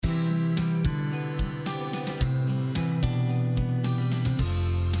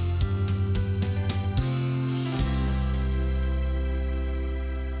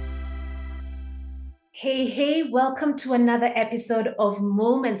Hey, welcome to another episode of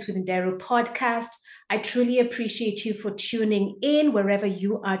Moments with Nderru podcast. I truly appreciate you for tuning in wherever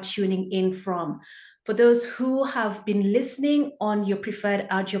you are tuning in from. For those who have been listening on your preferred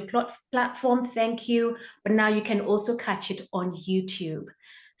audio platform, thank you. But now you can also catch it on YouTube.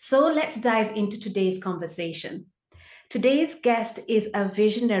 So let's dive into today's conversation. Today's guest is a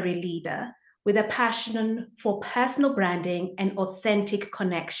visionary leader with a passion for personal branding and authentic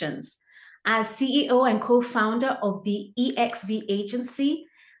connections. As CEO and co founder of the ExV Agency,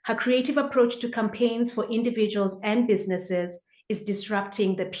 her creative approach to campaigns for individuals and businesses is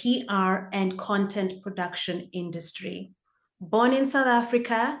disrupting the PR and content production industry. Born in South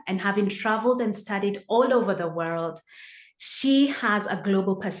Africa and having traveled and studied all over the world, she has a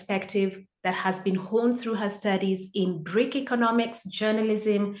global perspective that has been honed through her studies in Greek economics,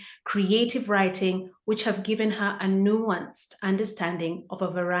 journalism, creative writing, which have given her a nuanced understanding of a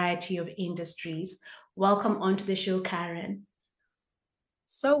variety of industries. Welcome onto the show, Karen.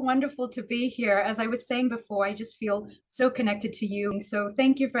 So wonderful to be here. As I was saying before, I just feel so connected to you. So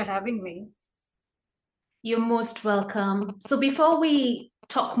thank you for having me. You're most welcome. So before we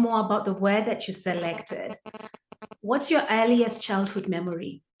talk more about the word that you selected, what's your earliest childhood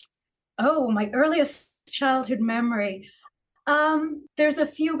memory? Oh, my earliest childhood memory. There's a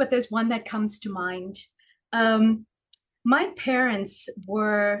few, but there's one that comes to mind. My parents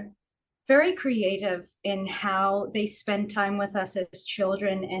were very creative in how they spent time with us as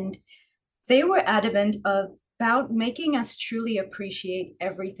children, and they were adamant about making us truly appreciate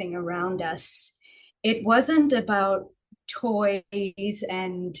everything around us. It wasn't about toys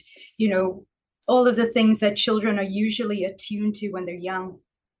and, you know, all of the things that children are usually attuned to when they're young.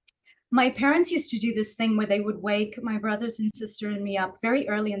 My parents used to do this thing where they would wake my brothers and sister and me up very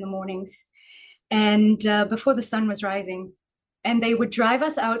early in the mornings and before the sun was rising. And they would drive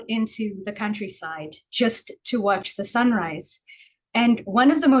us out into the countryside just to watch the sunrise. And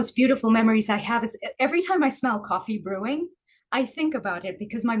one of the most beautiful memories I have is every time I smell coffee brewing, I think about it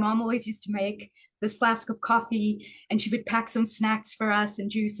because my mom always used to make this flask of coffee and she would pack some snacks for us and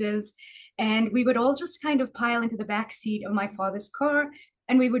juices. And we would all just kind of pile into the back seat of my father's car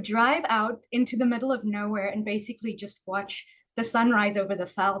and we would drive out into the middle of nowhere and basically just watch the sunrise over the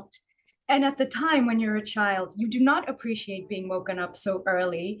veldt. And at the time when you're a child, you do not appreciate being woken up so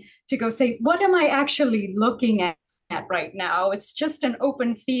early to go say, what am I actually looking at right now? It's just an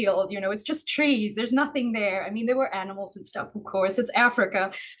open field, it's just trees. There's nothing there. I mean, there were animals and stuff, of course, it's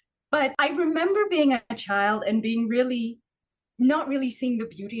Africa. But I remember being a child and being really, not really seeing the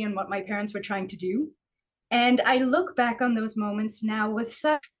beauty in what my parents were trying to do. And I look back on those moments now with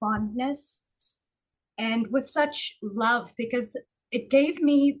such fondness and with such love because it gave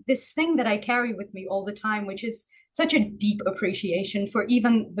me this thing that I carry with me all the time, which is such a deep appreciation for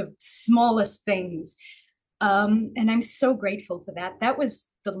even the smallest things. And I'm so grateful for that. That was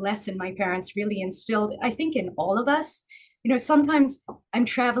the lesson my parents really instilled, I think, in all of us. Sometimes I'm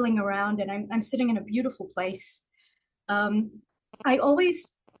traveling around and I'm sitting in a beautiful place. I always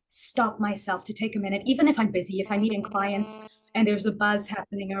stop myself to take a minute, even if I'm busy, if I'm meeting clients and there's a buzz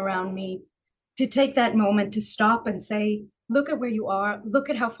happening around me, to take that moment to stop and say, look at where you are, look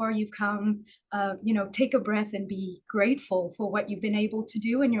at how far you've come, take a breath and be grateful for what you've been able to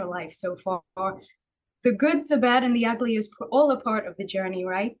do in your life so far. The good, the bad, and the ugly is all a part of the journey,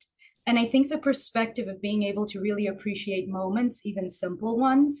 right? And I think the perspective of being able to really appreciate moments, even simple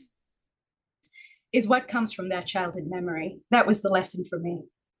ones, is what comes from that childhood memory. That was the lesson for me.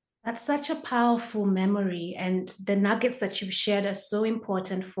 That's such a powerful memory. And the nuggets that you've shared are so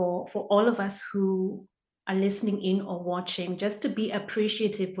important for all of us who are listening in or watching, just to be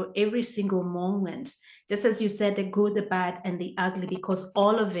appreciative for every single moment. Just as you said, the good, the bad, and the ugly, because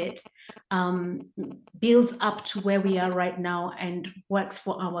all of it builds up to where we are right now and works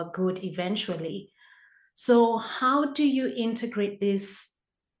for our good eventually. So, how do you integrate this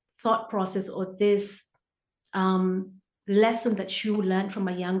thought process or this lesson that you learned from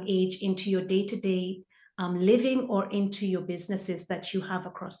a young age into your day-to-day living or into your businesses that you have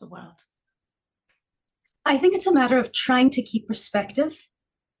across the world? I think it's a matter of trying to keep perspective,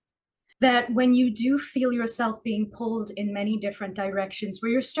 that when you do feel yourself being pulled in many different directions,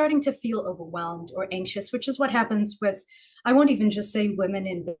 where you're starting to feel overwhelmed or anxious, which is what happens with, I won't even just say women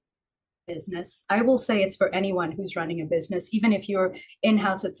in business. I will say it's for anyone who's running a business, even if you're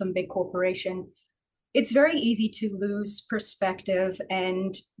in-house at some big corporation. It's very easy to lose perspective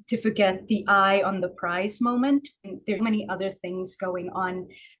and to forget the eye on the prize moment. And there's many other things going on.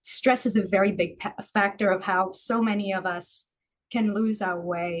 Stress is a very big factor of how so many of us can lose our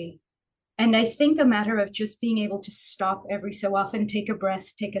way. And I think a matter of just being able to stop every so often, take a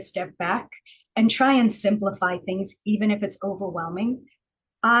breath, take a step back, and try and simplify things, even if it's overwhelming.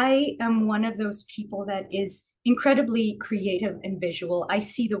 I am one of those people that is incredibly creative and visual. I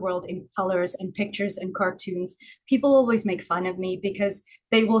see the world in colors and pictures and cartoons. People always make fun of me because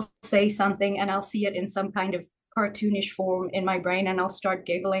they will say something and I'll see it in some kind of cartoonish form in my brain and I'll start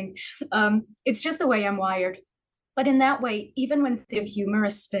giggling. It's just the way I'm wired. But in that way, even when they have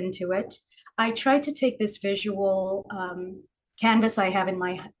humorous spin to it, I try to take this visual canvas I have in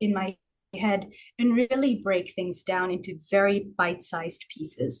my head and really break things down into very bite-sized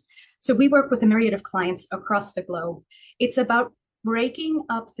pieces. So we work with a myriad of clients across the globe. It's about breaking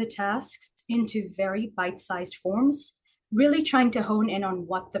up the tasks into very bite-sized forms, really trying to hone in on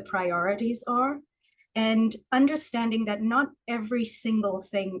what the priorities are and understanding that not every single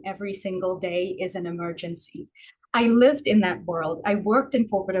thing every single day is an emergency. I lived in that world. I worked in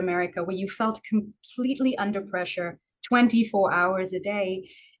corporate America where you felt completely under pressure 24 hours a day.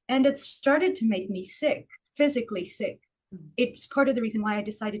 And it started to make me sick, physically sick. It's part of the reason why I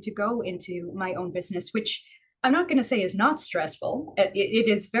decided to go into my own business, which I'm not going to say is not stressful. It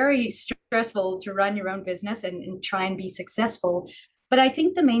is very stressful to run your own business and try and be successful. But I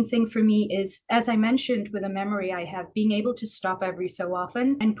think the main thing for me is, as I mentioned, with a memory I have, being able to stop every so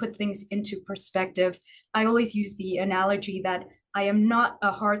often and put things into perspective. I always use the analogy that I am not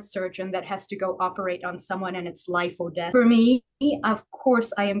a heart surgeon that has to go operate on someone and it's life or death. For me, of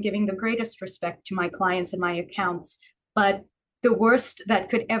course, I am giving the greatest respect to my clients and my accounts, but the worst that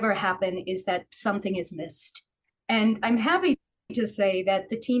could ever happen is that something is missed. And I'm happy to say that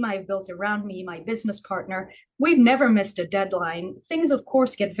the team I've built around me, my business partner, we've never missed a deadline. Things, of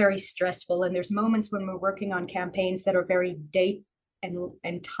course, get very stressful, and there's moments when we're working on campaigns that are very date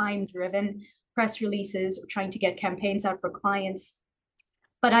and time driven, press releases, or trying to get campaigns out for clients.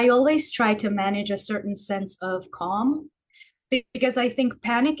 But I always try to manage a certain sense of calm because I think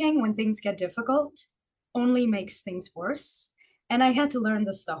panicking when things get difficult only makes things worse. And I had to learn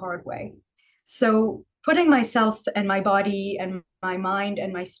this the hard way. So putting myself and my body and my mind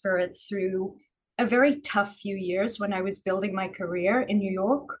and my spirit through a very tough few years when I was building my career in New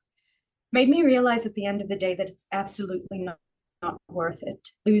York made me realize at the end of the day that it's absolutely not worth it.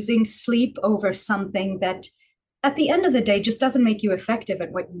 Losing sleep over something that at the end of the day just doesn't make you effective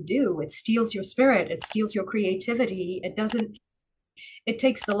at what you do. It steals your spirit, it steals your creativity. It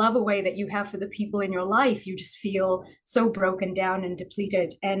takes the love away that you have for the people in your life. You just feel so broken down and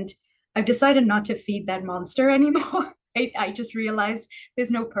depleted. And I've decided not to feed that monster anymore. I just realized there's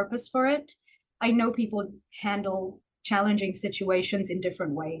no purpose for it. I know people handle challenging situations in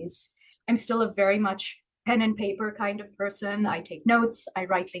different ways. I'm still a very much pen and paper kind of person. I take notes, I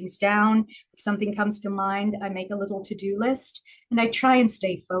write things down. If something comes to mind, I make a little to-do list, and I try and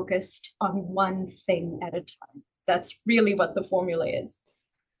stay focused on one thing at a time. That's really what the formula is.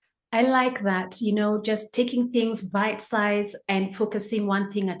 I like that, just taking things bite size and focusing one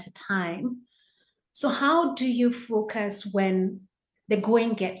thing at a time. So, how do you focus when the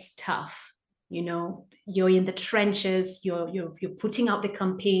going gets tough? You're in the trenches, you're putting out the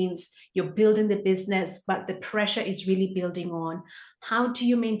campaigns, you're building the business, but the pressure is really building on. How do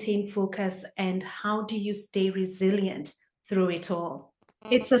you maintain focus and how do you stay resilient through it all?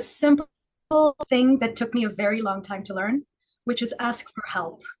 It's a simple thing that took me a very long time to learn, which is ask for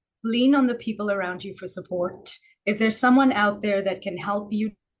help. Lean on the people around you for support. If there's someone out there that can help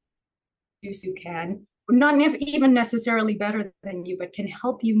you, you can. Not even necessarily better than you, but can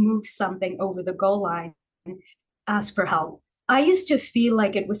help you move something over the goal line. Ask for help. I used to feel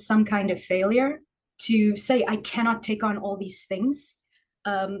like it was some kind of failure to say, I cannot take on all these things.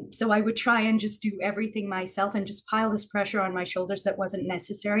 So I would try and just do everything myself and just pile this pressure on my shoulders that wasn't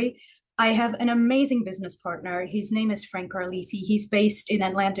necessary. I have an amazing business partner. His name is Frank Carlisi. He's based in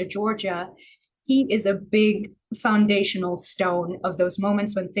Atlanta, Georgia. He is a big foundational stone of those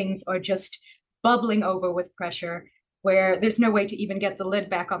moments when things are just bubbling over with pressure, where there's no way to even get the lid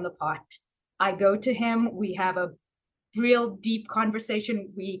back on the pot. I go to him, we have a real deep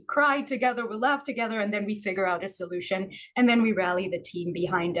conversation. We cry together, we laugh together, and then we figure out a solution. And then we rally the team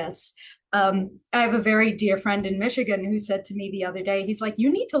behind us. I have a very dear friend in Michigan who said to me the other day, he's like,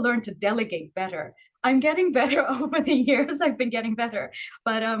 you need to learn to delegate better. I'm getting better over the years. I've been getting better.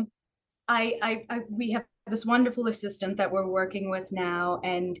 But we have this wonderful assistant that we're working with now.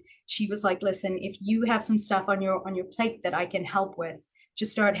 And she was like, listen, if you have some stuff on your plate that I can help with,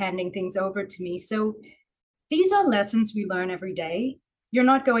 just start handing things over to me. So these are lessons we learn every day. You're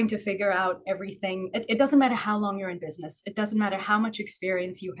not going to figure out everything. It doesn't matter how long you're in business. It doesn't matter how much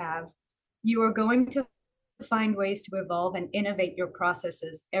experience you have. You are going to find ways to evolve and innovate your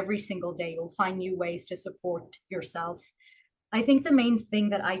processes every single day. You'll find new ways to support yourself. I think the main thing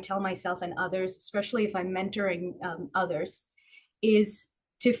that I tell myself and others, especially if I'm mentoring others, is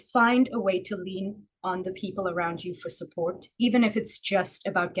to find a way to lean on the people around you for support, even if it's just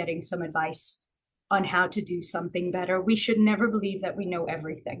about getting some advice on how to do something better. We should never believe that we know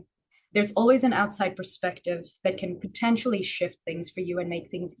everything. There's always an outside perspective that can potentially shift things for you and make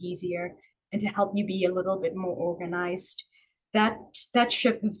things easier and to help you be a little bit more organized. That that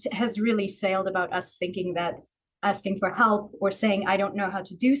ship has really sailed about us thinking that asking for help or saying I don't know how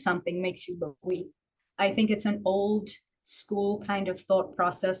to do something makes you look weak. I think it's an old school kind of thought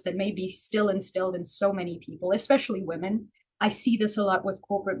process that may be still instilled in so many people, especially women. I see this a lot with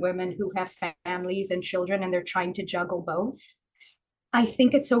corporate women who have families and children and they're trying to juggle both. I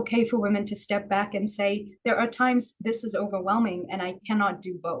think it's okay for women to step back and say, there are times this is overwhelming and I cannot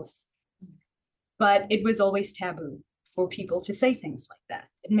do both. But it was always taboo for people to say things like that.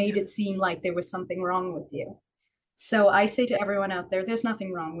 It made it seem like there was something wrong with you. So I say to everyone out there, there's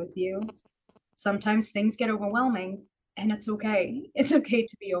nothing wrong with you. Sometimes things get overwhelming and it's okay. It's okay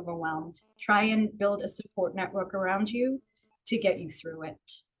to be overwhelmed. Try and build a support network around you to get you through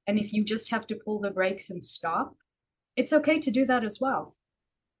it. And if you just have to pull the brakes and stop, it's okay to do that as well.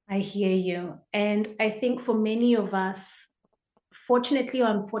 I hear you. And I think for many of us, fortunately or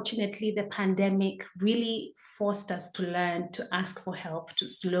unfortunately, the pandemic really forced us to learn to ask for help, to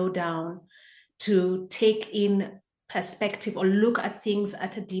slow down, to take in perspective or look at things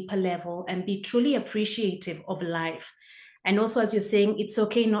at a deeper level and be truly appreciative of life. And also, as you're saying, it's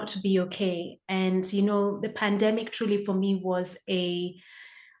okay not to be okay. And, you know, the pandemic truly for me was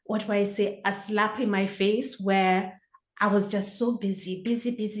what do I say, a slap in my face where I was just so busy,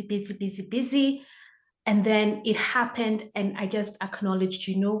 busy, busy, busy, busy, busy. And then it happened, and I just acknowledged,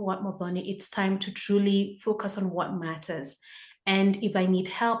 you know what, Maboni, it's time to truly focus on what matters. And if I need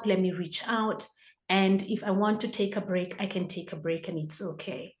help, let me reach out. And if I want to take a break, I can take a break and it's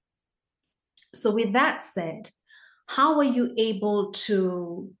okay. So, with that said, how were you able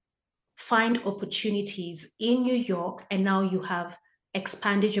to find opportunities in New York and now you have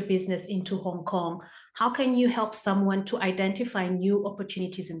expanded your business into Hong Kong? How can you help someone to identify new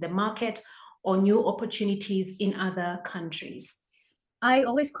opportunities in the market or new opportunities in other countries? I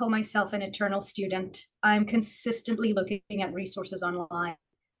always call myself an eternal student. I'm consistently looking at resources online,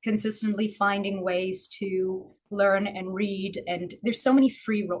 consistently finding ways to learn and read. And there's so many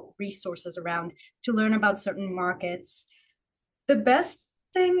free resources around to learn about certain markets. The best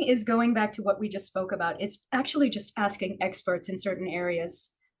thing is going back to what we just spoke about, is actually just asking experts in certain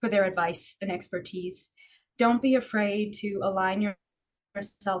areas for their advice and expertise. Don't be afraid to align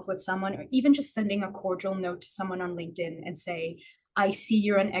yourself with someone, or even just sending a cordial note to someone on LinkedIn and say, I see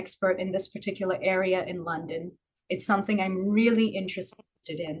you're an expert in this particular area in London. It's something I'm really interested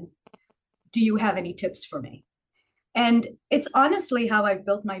in. Do you have any tips for me? And it's honestly how I've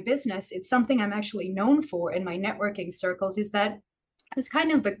built my business. It's something I'm actually known for in my networking circles, is that I was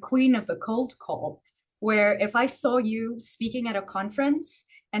kind of the queen of the cold call, where if I saw you speaking at a conference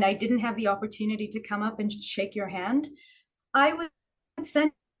and I didn't have the opportunity to come up and shake your hand, I would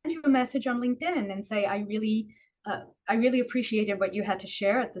send you a message on LinkedIn and say, I really appreciated what you had to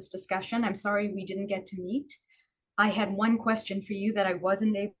share at this discussion. I'm sorry we didn't get to meet. I had one question for you that I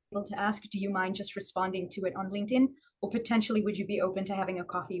wasn't able to ask. Do you mind just responding to it on LinkedIn? Or potentially, would you be open to having a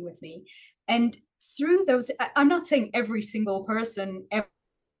coffee with me? And through those, I'm not saying every single person ever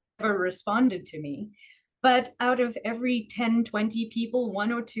responded to me, but out of every 10, 20 people,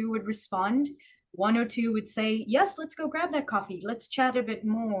 one or two would respond. One or two would say, yes, let's go grab that coffee. Let's chat a bit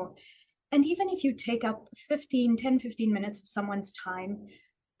more. And even if you take up 15 minutes of someone's time,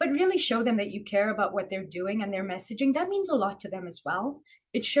 but really show them that you care about what they're doing and their messaging, that means a lot to them as well.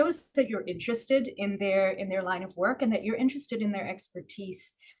 It shows that you're interested in their line of work and that you're interested in their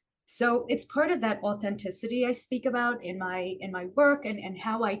expertise. So it's part of that authenticity I speak about in my work, and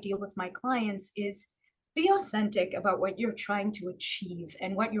how I deal with my clients is be authentic about what you're trying to achieve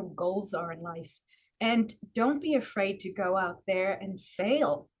and what your goals are in life. And don't be afraid to go out there and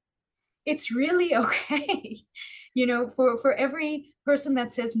fail. It's really okay. For every person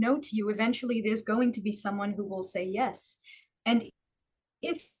that says no to you, eventually there's going to be someone who will say yes. And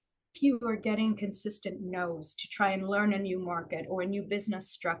if you are getting consistent no's to try and learn a new market or a new business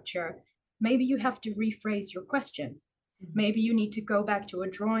structure, maybe you have to rephrase your question. Maybe you need to go back to a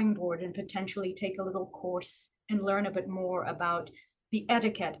drawing board and potentially take a little course and learn a bit more about the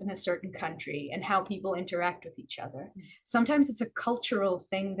etiquette in a certain country and how people interact with each other. Sometimes it's a cultural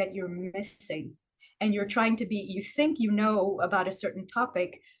thing that you're missing, and you're trying to you think you know about a certain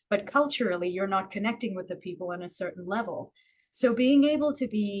topic, but culturally you're not connecting with the people on a certain level. So being able to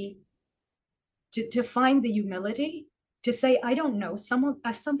find the humility to say, I don't know,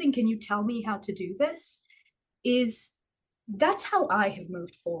 something, can you tell me how to do this? That's how I have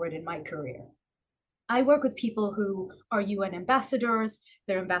moved forward in my career. I work with people who are UN ambassadors,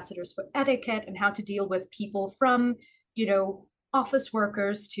 they're ambassadors for etiquette and how to deal with people from, office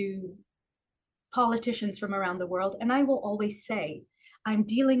workers to politicians from around the world. And I will always say, I'm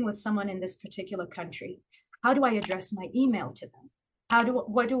dealing with someone in this particular country. How do I address my email to them?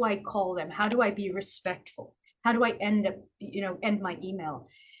 What do I call them? How do I be respectful? How do I end my email?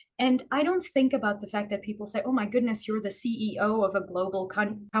 And I don't think about the fact that people say, oh my goodness, you're the CEO of a global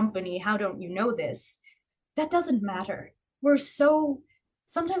company. How don't you know this? That doesn't matter.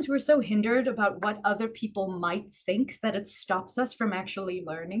 Sometimes we're so hindered about what other people might think that it stops us from actually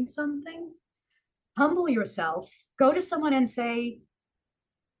learning something. Humble yourself, go to someone and say,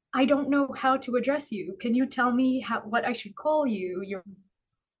 I don't know how to address you. Can you tell me what I should call you? You're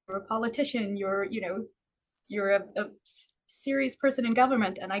a politician, you're a serious person in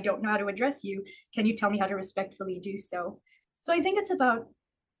government, and I don't know how to address you. Can you tell me how to respectfully do so? So I think it's about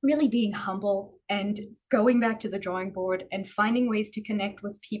really being humble and going back to the drawing board and finding ways to connect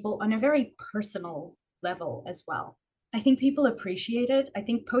with people on a very personal level as well. I think people appreciate it. I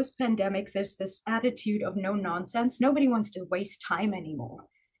think post-pandemic, there's this attitude of no nonsense. Nobody wants to waste time anymore.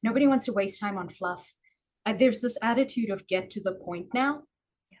 Nobody wants to waste time on fluff. There's this attitude of get to the point now.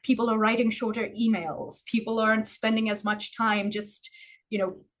 People are writing shorter emails. People aren't spending as much time just,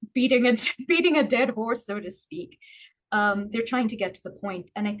 beating a dead horse, so to speak. They're trying to get to the point.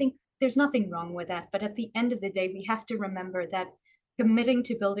 And I think there's nothing wrong with that. But at the end of the day, we have to remember that committing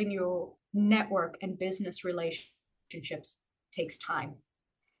to building your network and business relationships takes time.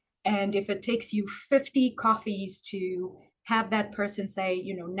 And if it takes you 50 coffees to have that person say,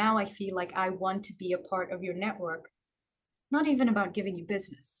 now I feel like I want to be a part of your network, not even about giving you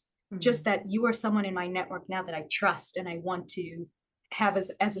business, just that you are someone in my network now that I trust and I want to have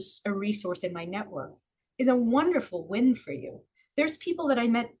as a resource in my network, is a wonderful win for you. There's people that I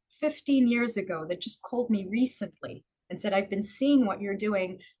met 15 years ago that just called me recently and said, I've been seeing what you're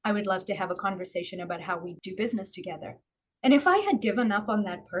doing. I would love to have a conversation about how we do business together. And if I had given up on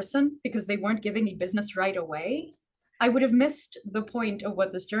that person because they weren't giving me business right away, I would have missed the point of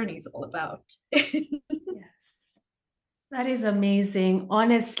what this journey is all about. Yes. That is amazing.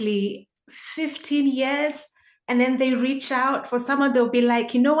 Honestly, 15 years, and then they reach out. For someone, they'll be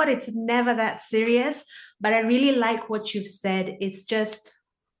like, you know what? It's never that serious. But I really like what you've said. It's just,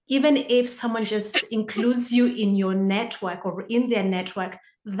 even if someone just includes you in your network or in their network,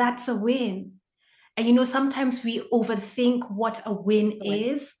 that's a win. And sometimes we overthink what a win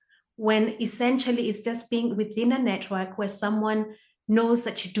is, when essentially it's just being within a network where someone knows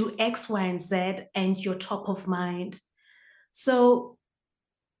that you do X, Y, and Z and you're top of mind. So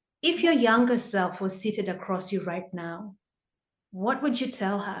if your younger self was seated across you right now, what would you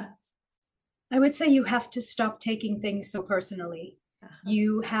tell her? I would say you have to stop taking things so personally.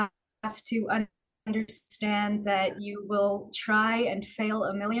 You have to understand that you will try and fail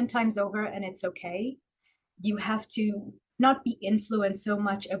a million times over, and it's okay. You have to not be influenced so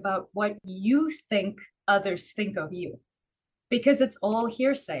much about what you think others think of you, because it's all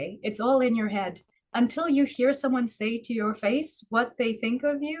hearsay. It's all in your head. Until you hear someone say to your face what they think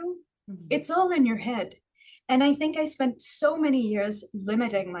of you, it's all in your head. And I think I spent so many years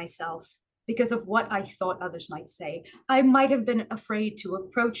limiting myself because of what I thought others might say. I might have been afraid to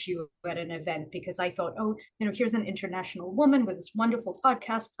approach you at an event because I thought, oh, here's an international woman with this wonderful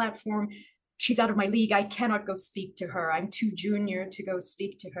podcast platform. She's out of my league. I cannot go speak to her. I'm too junior to go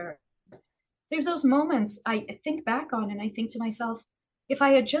speak to her. There's those moments I think back on and I think to myself, if I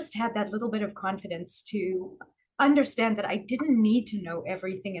had just had that little bit of confidence to understand that I didn't need to know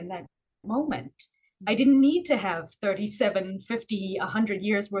everything in that moment. I didn't need to have 37, 50, 100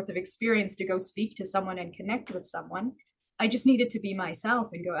 years worth of experience to go speak to someone and connect with someone. I just needed to be myself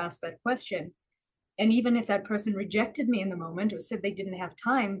and go ask that question. And even if that person rejected me in the moment or said they didn't have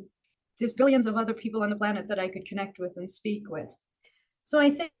time, there's billions of other people on the planet that I could connect with and speak with. So I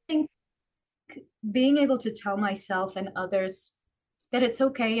think being able to tell myself and others that it's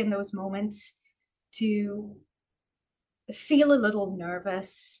okay in those moments to feel a little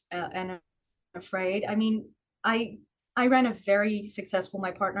nervous and afraid. I mean, I ran a very successful,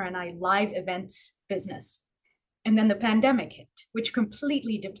 my partner and I, live events business. And then the pandemic hit, which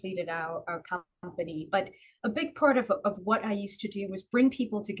completely depleted our company. But a big part of what I used to do was bring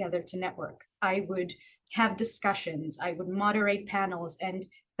people together to network. I would have discussions, I would moderate panels, and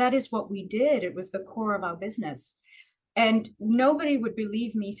that is what we did. It was the core of our business. And nobody would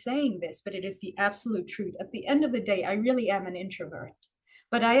believe me saying this, but it is the absolute truth. At the end of the day, I really am an introvert.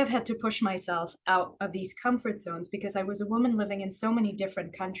 But I have had to push myself out of these comfort zones because I was a woman living in so many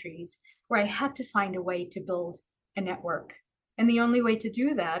different countries where I had to find a way to build a network. And the only way to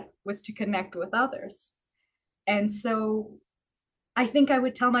do that was to connect with others. And so I think I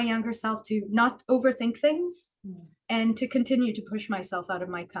would tell my younger self to not overthink things and to continue to push myself out of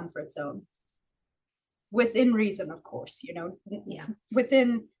my comfort zone within reason, of course, Yeah.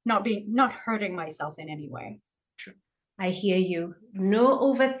 within not hurting myself in any way. True. I hear you. No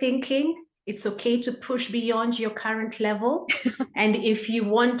overthinking. It's okay to push beyond your current level. And if you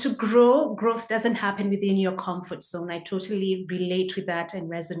want to grow, growth doesn't happen within your comfort zone. I totally relate with that and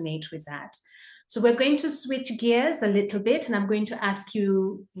resonate with that. So we're going to switch gears a little bit, and I'm going to ask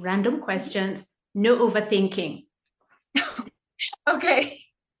you random questions. No overthinking. Okay.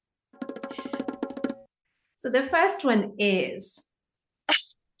 So the first one is,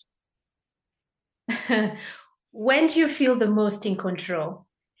 when do you feel the most in control?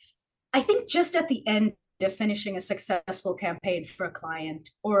 I think just at the end of finishing a successful campaign for a client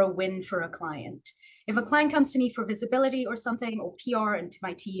or a win for a client. If a client comes to me for visibility or something, or PR, and to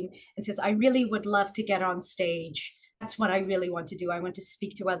my team and says, I really would love to get on stage, that's what I really want to do. I want to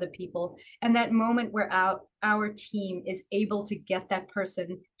speak to other people. And that moment where our team is able to get that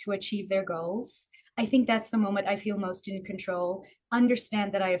person to achieve their goals, I think that's the moment I feel most in control.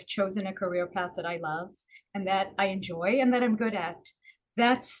 Understand that I have chosen a career path that I love and that I enjoy and that I'm good at.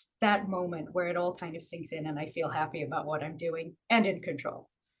 That's that moment where it all kind of sinks in and I feel happy about what I'm doing and in control.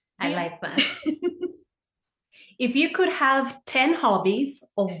 I like that. If you could have 10 hobbies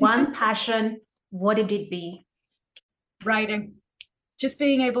or one passion, what would it be? Writing. Just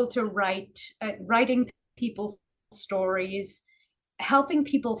being able to writing people's stories, helping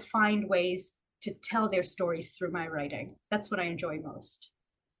people find ways to tell their stories through my writing. That's what I enjoy most.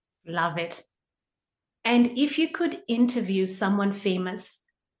 Love it. And if you could interview someone famous,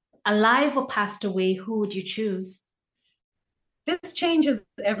 alive or passed away, who would you choose? This changes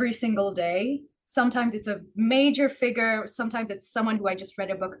every single day. Sometimes it's a major figure. Sometimes it's someone who I just read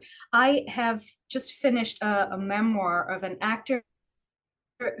a book. I have just finished a memoir of an actor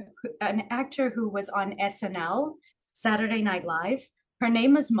who was on SNL, Saturday Night Live. Her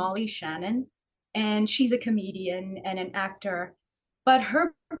name is Molly Shannon, and she's a comedian and an actor. But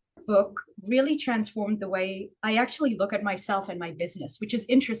her book really transformed the way I actually look at myself and my business, which is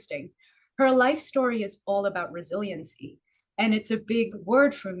interesting. Her life story is all about resiliency. And it's a big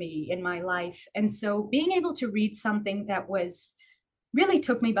word for me in my life. And so being able to read something that was really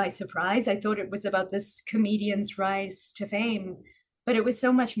took me by surprise. I thought it was about this comedian's rise to fame, but it was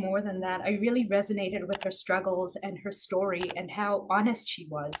so much more than that. I really resonated with her struggles and her story and how honest she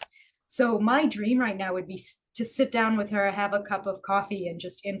was. So my dream right now would be to sit down with her, have a cup of coffee, and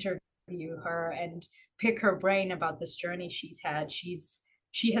just interview her and pick her brain about this journey she's had.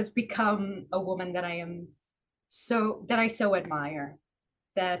 She has become a woman that I so admire.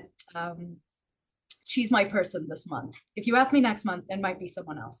 That she's my person this month. If you ask me next month, it might be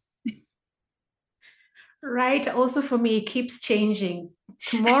someone else. Right. Also for me, it keeps changing.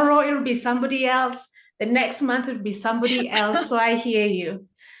 Tomorrow it'll be somebody else. The next month it'll be somebody else. So I hear you.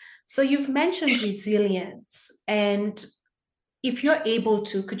 So you've mentioned resilience. And if you're able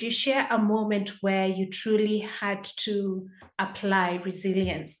to, could you share a moment where you truly had to apply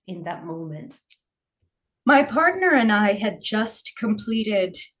resilience in that moment? My partner and I had just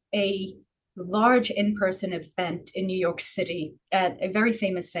completed a large in-person event in New York City at a very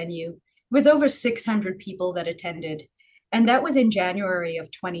famous venue. It was over 600 people that attended, and that was in January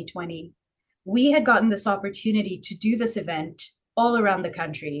of 2020. We had gotten this opportunity to do this event all around the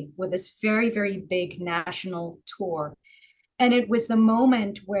country with this very, very big national tour. And it was the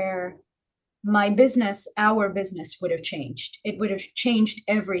moment where our business would have changed. It would have changed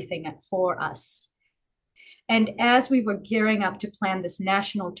everything for us. And as we were gearing up to plan this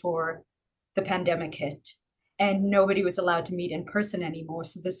national tour, the pandemic hit and nobody was allowed to meet in person anymore.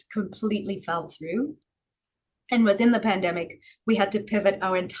 So this completely fell through. And within the pandemic, we had to pivot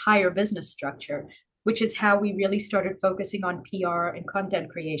our entire business structure, which is how we really started focusing on PR and content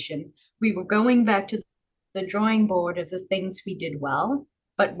creation. We were going back to the drawing board of the things we did well,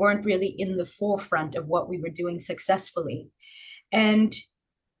 but weren't really in the forefront of what we were doing successfully. And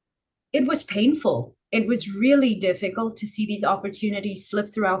it was painful. It was really difficult to see these opportunities slip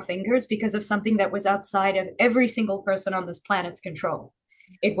through our fingers because of something that was outside of every single person on this planet's control.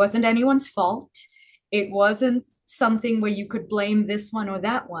 It wasn't anyone's fault. It wasn't something where you could blame this one or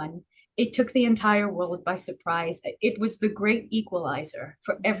that one. It took the entire world by surprise. It was the great equalizer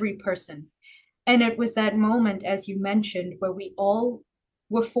for every person. And it was that moment, as you mentioned, where we all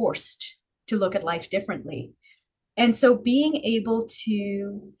were forced to look at life differently. And so being able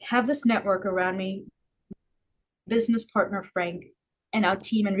to have this network around me, business partner Frank, and our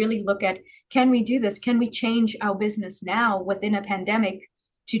team, and really look at, can we do this? Can we change our business now within a pandemic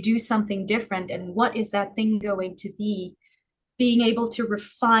to do something different? And what is that thing going to be? Being able to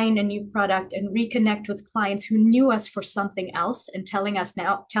refine a new product and reconnect with clients who knew us for something else and telling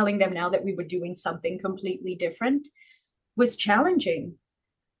them now that we were doing something completely different was challenging.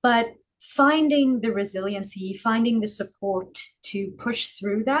 But finding the resiliency, finding the support to push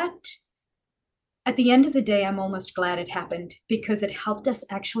through that, at the end of the day, I'm almost glad it happened because it helped us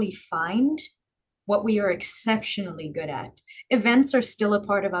actually find what we are exceptionally good at. Events are still a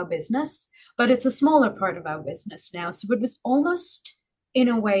part of our business, but it's a smaller part of our business now. So it was almost in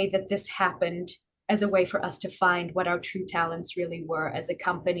a way that this happened as a way for us to find what our true talents really were as a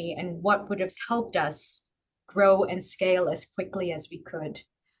company and what would have helped us grow and scale as quickly as we could.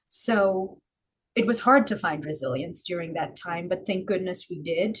 So it was hard to find resilience during that time, but thank goodness we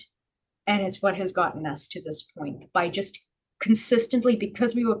did. And it's what has gotten us to this point by just consistently,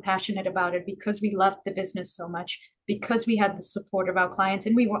 because we were passionate about it, because we loved the business so much, because we had the support of our clients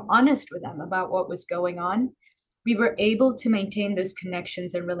and we were honest with them about what was going on, we were able to maintain those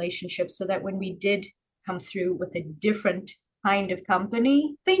connections and relationships so that when we did come through with a different kind of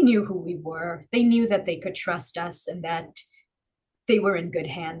company, they knew who we were. They knew that they could trust us and that they were in good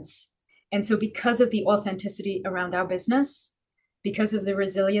hands. And so because of the authenticity around our business, because of the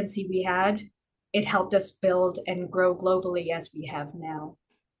resiliency we had, it helped us build and grow globally as we have now.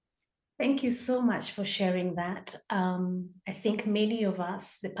 Thank you so much for sharing that. I think many of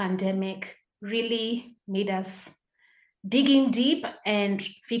us, the pandemic really made us dig in deep and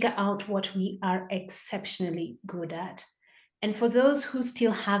figure out what we are exceptionally good at. And for those who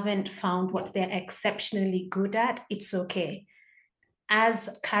still haven't found what they're exceptionally good at, it's okay.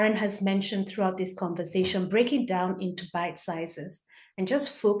 As Karen has mentioned throughout this conversation, break it down into bite sizes and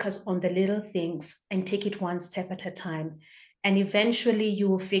just focus on the little things and take it one step at a time. And eventually you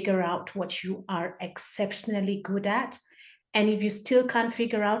will figure out what you are exceptionally good at. And if you still can't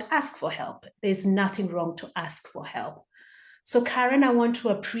figure out, ask for help. There's nothing wrong to ask for help. So Karen, I want to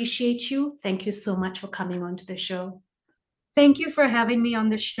appreciate you. Thank you so much for coming on to the show. Thank you for having me on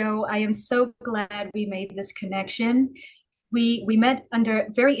the show. I am so glad we made this connection. We met under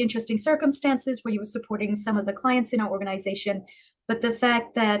very interesting circumstances where you were supporting some of the clients in our organization, but the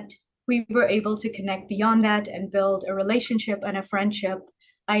fact that we were able to connect beyond that and build a relationship and a friendship,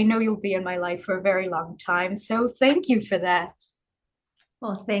 I know you'll be in my life for a very long time. So thank you for that.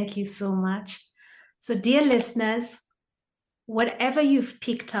 Well, thank you so much. So dear listeners, whatever you've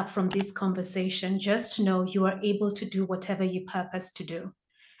picked up from this conversation, just know you are able to do whatever you purpose to do.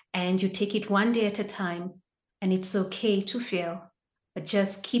 And you take it one day at a time. And it's okay to fail, but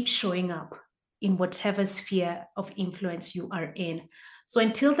just keep showing up in whatever sphere of influence you are in. So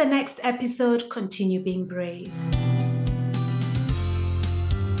until the next episode, continue being brave.